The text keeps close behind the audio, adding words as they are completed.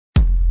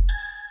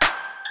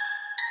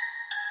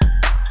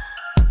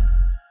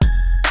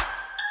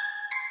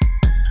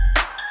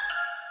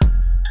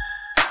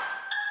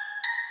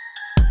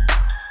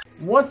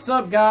What's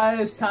up,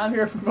 guys? Tom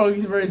here from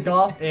Bogies and Birdies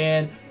Golf,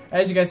 and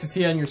as you guys can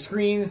see on your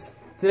screens,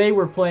 today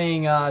we're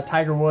playing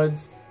Tiger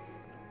Woods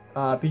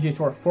PGA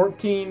Tour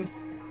 14.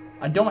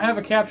 I don't have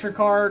a capture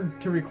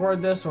card to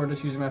record this, or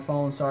just using my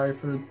phone. Sorry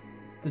for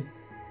the,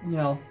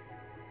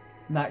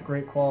 not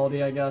great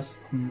quality, I guess.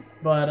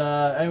 But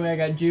anyway, I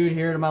got Jude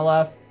here to my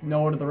left,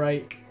 Noah to the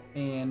right,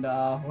 and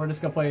we're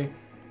just gonna play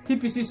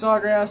TPC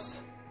Sawgrass,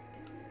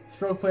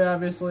 stroke play,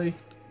 obviously.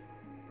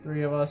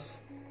 3 of us.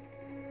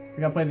 We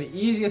gotta play the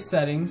easiest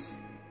settings.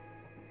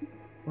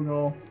 We'll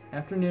go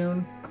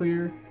afternoon,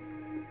 clear.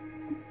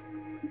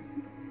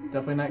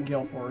 Definitely not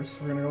gale force.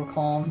 We're gonna go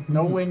calm,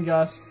 no wind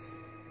gusts,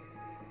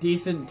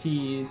 decent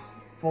tees,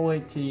 full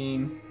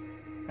 18.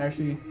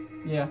 Actually,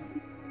 yeah.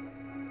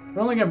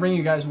 We're only gonna bring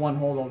you guys one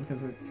hole though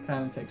because it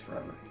kind of takes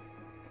forever.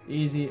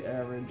 Easy,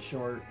 average,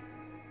 short,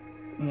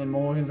 and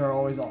mulligans are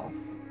always off.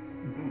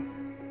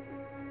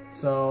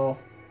 So,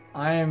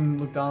 I am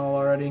Luke Donald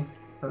already.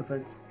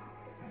 Perfect.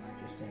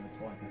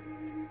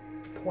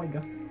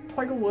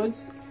 Tiger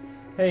Woods.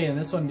 Hey, and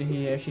this one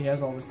he actually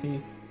has all his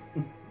teeth.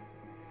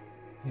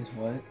 His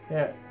what?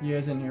 Yeah, you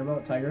guys didn't hear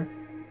about Tiger?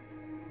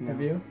 No.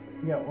 Have you?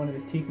 He got one of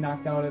his teeth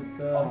knocked out at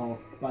the... Oh,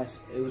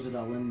 it was at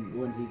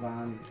Lindsey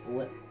Vonn...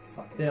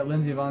 Yeah,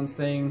 Lindsey Vonn's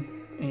thing,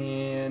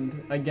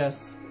 and I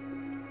guess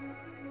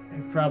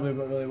it probably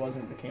really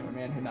wasn't the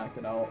cameraman who knocked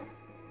it out.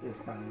 It was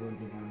probably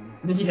Lindsey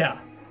Vonn. Yeah.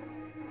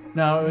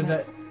 No,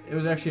 it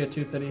was actually a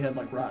tooth that he had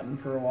like rotten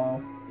for a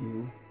while.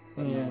 Ew.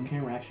 And the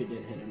camera actually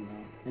did hit him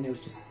though, and it was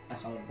just, I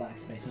saw the black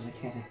space. I was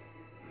like, hey,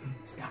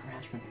 Scott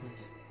Ratchman,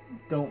 please.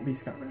 Don't be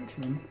Scott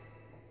Ratchman.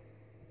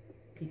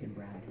 Keegan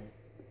Bradley.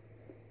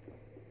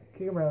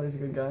 Keegan Bradley's a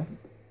good guy.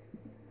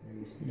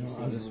 No,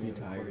 I'll just be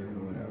Tiger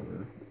or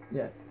whatever.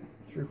 Yeah,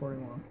 it's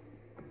recording long.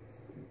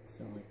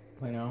 Silly.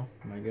 Play now?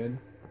 Am I good?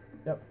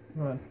 Yep,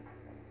 go ahead.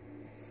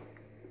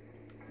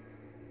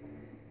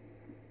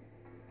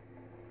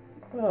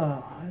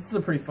 Oh, this is a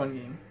pretty fun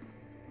game.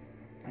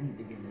 I need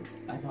to get it.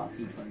 I bought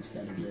FIFA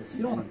instead of this.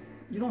 You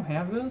don't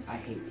have this? I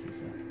hate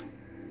FIFA.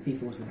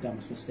 FIFA was the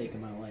dumbest mistake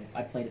in my life.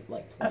 I played it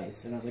like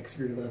twice, and I was like,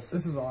 screw this.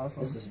 This is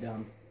awesome. This is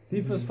dumb.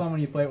 FIFA's fun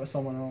when you play it with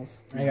someone else.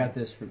 I got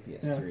this for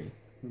PS3.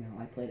 Yeah. No,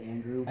 I played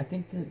Andrew. I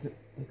think the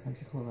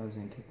country club I was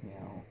in kicked me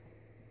out.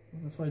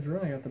 That's why Drew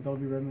and I got the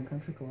Bellevue Redmond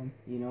Country Club.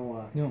 You know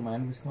what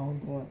mine was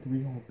called? What?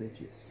 3 Whole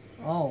Bitches.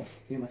 Oh.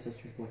 You know my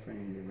sister's boyfriend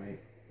Andrew, right?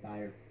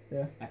 Dyer.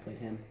 Yeah. I played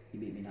him. He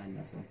beat me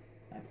 9-0.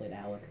 I played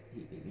Alec.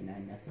 He beat me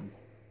 9-0.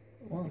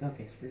 I was like,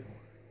 okay, it's 3-4.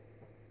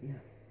 Yeah.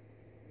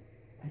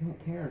 I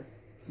don't care.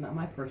 It's not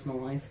my personal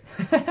life.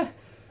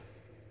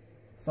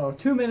 So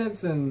 2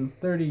 minutes and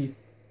 30,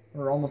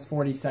 or almost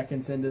 40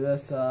 seconds into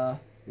this.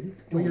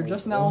 You're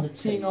just now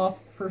teeing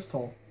off the first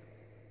hole.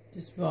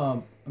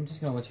 I'm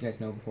just gonna let you guys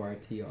know before I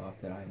tee off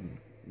that I'm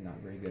not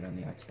very good on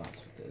the Xbox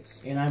with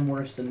this. And I'm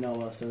worse than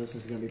Noah, so this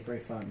is gonna be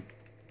pretty fun.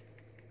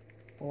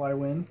 Will I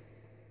win?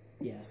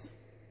 Yes.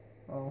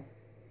 Oh.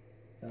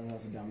 That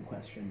was a dumb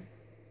question.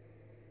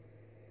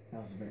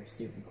 That was a very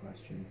stupid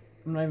question.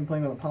 I'm not even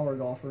playing with a power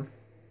golfer.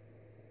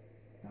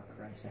 Oh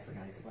Christ, I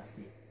forgot he's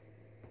lefty.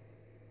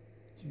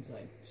 Seems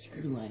like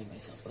screw lining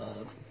myself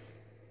up.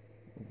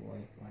 Oh boy,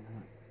 why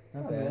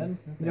not? Not bad.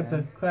 You got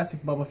the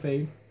classic Bubba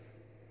fade.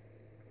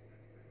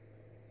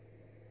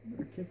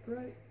 Better kick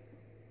right.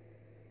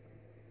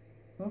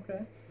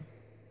 Okay.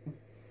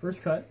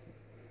 First cut.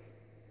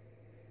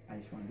 I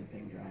just wanted the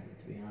pink driver,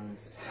 to be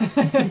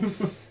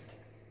honest.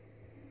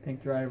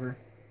 Pink driver.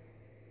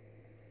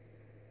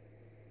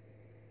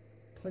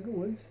 Tiger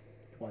Woods.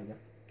 Tiger.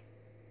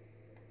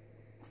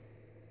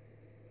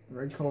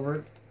 Red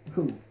covert.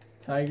 Who?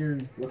 Tiger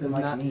Looking does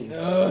like not me.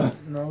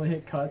 normally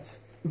hit cuts.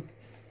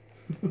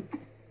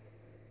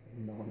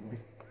 Normally.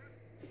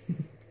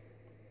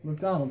 Luke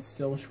Donald's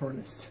still the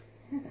shortest.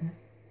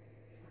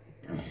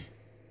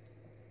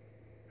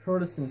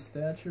 Shortest in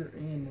stature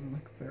and in the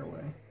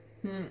fairway.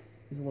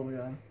 He's a little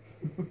guy.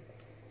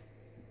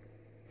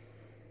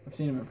 I've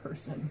seen him in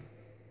person.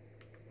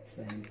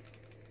 Same.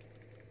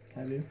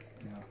 Have you?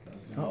 No, that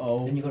was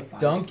Uh-oh. Didn't you go to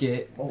Firestone? Dunk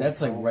it. Oh,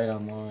 that's like right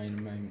on line.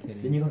 I'm not even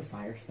kidding. Didn't you go to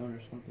Firestone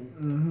or something?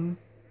 Mm-hmm.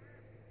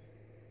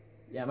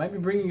 Yeah, I might be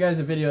bringing you guys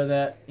a video of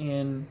that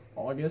in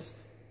August.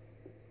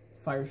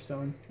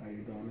 Firestone. Are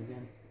you going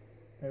again?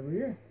 Every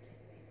year.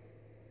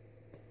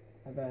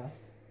 I've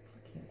asked. I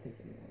can't take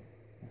it anymore.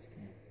 That's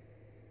good.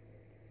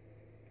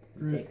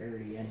 Drew, Take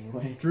Ernie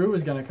anyway. Drew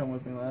was gonna come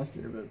with me last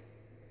year, but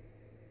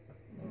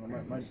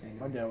my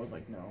no. dad was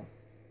like, no.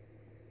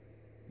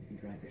 You can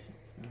drive yourself.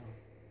 No.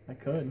 I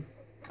could.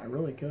 I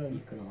really could.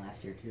 You could have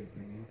last year too,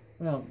 couldn't you?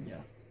 Well,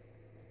 yeah.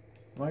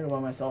 I might go by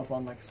myself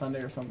on like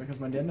Sunday or something because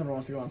my dad never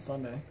wants to go on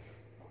Sunday.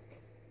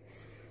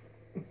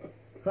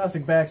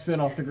 Classic backspin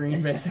off the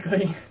green,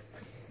 basically.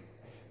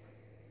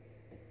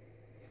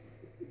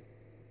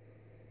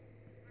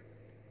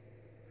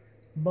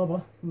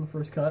 Bubba from the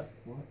first cut.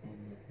 What in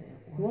the hell?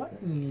 What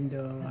in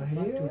the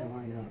How do I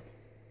line up?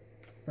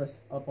 Press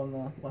up on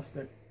the left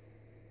stick.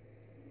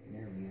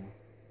 There we go.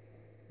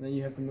 And then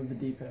you have to move the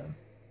D-pad.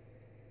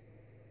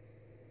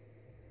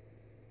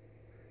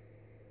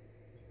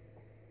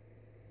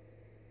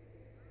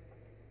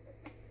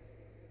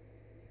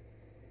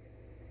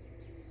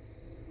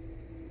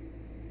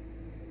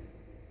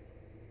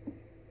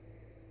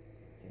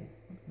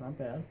 Not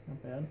bad,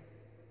 not bad.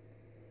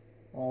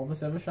 All of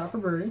us have a shot for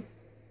birdie.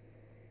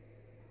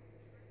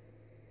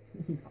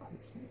 He bothers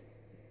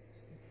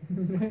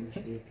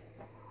me.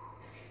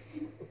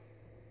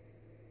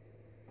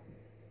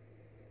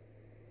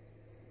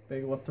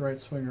 Big left to right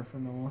swinger for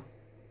Noah.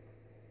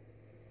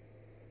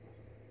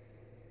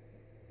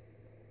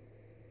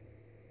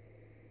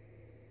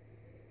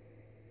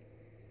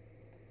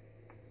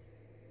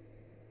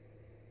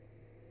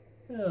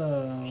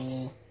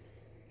 Oh.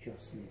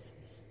 Just misses.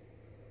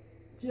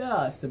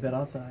 Just a bit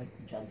outside.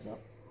 Jugs up.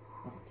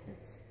 Oh,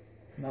 tits.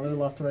 Another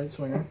left to right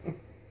swinger.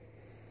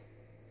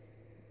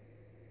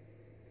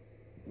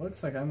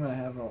 Looks like I'm going to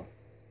have a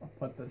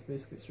putt that's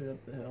basically straight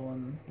up the hill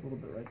and a little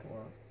bit right to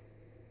left.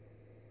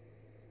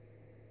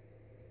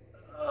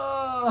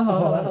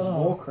 Oh, that is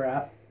bull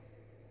crap.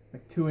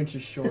 Like 2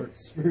 inches short.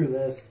 Screw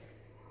this.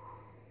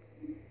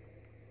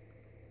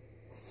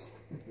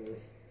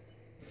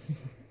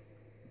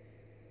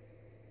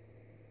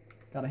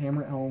 Gotta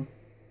hammer it home.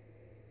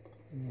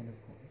 And of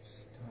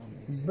course, Tom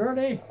makes it.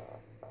 Birdie!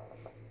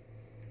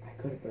 I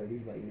could have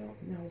birdied, but you know,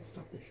 no, we'll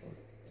stop this short.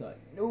 So,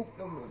 nope.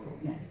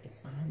 Yeah, it's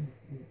on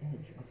the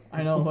edge of.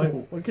 I know,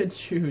 look at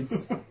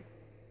Jude's.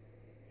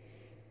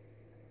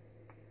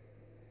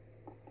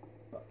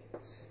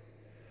 Buckets.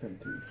 From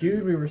 3 feet.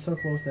 Jude, we were so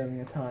close to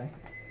having a tie.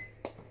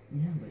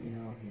 Yeah, but you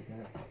know, he's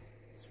got to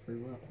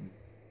screw up.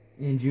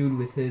 And Jude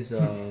with his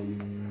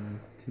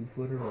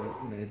 2-footer or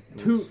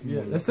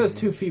Yeah, it says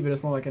 2 feet, but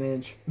it's more like an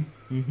inch.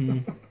 Mm-hmm.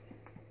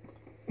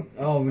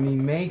 Oh, when he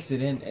makes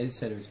it in, it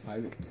said it was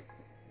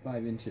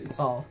 5 inches.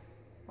 Oh,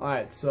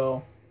 alright,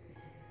 so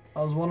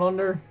I was 1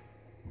 under,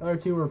 the other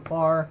 2 were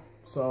par,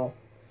 so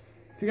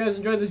if you guys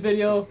enjoyed this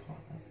video,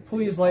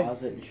 please like,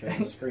 Pause it and show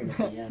the screen at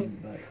the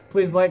end, but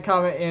please like,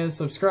 comment, and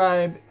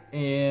subscribe,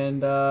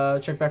 and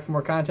check back for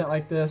more content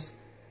like this.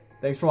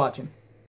 Thanks for watching.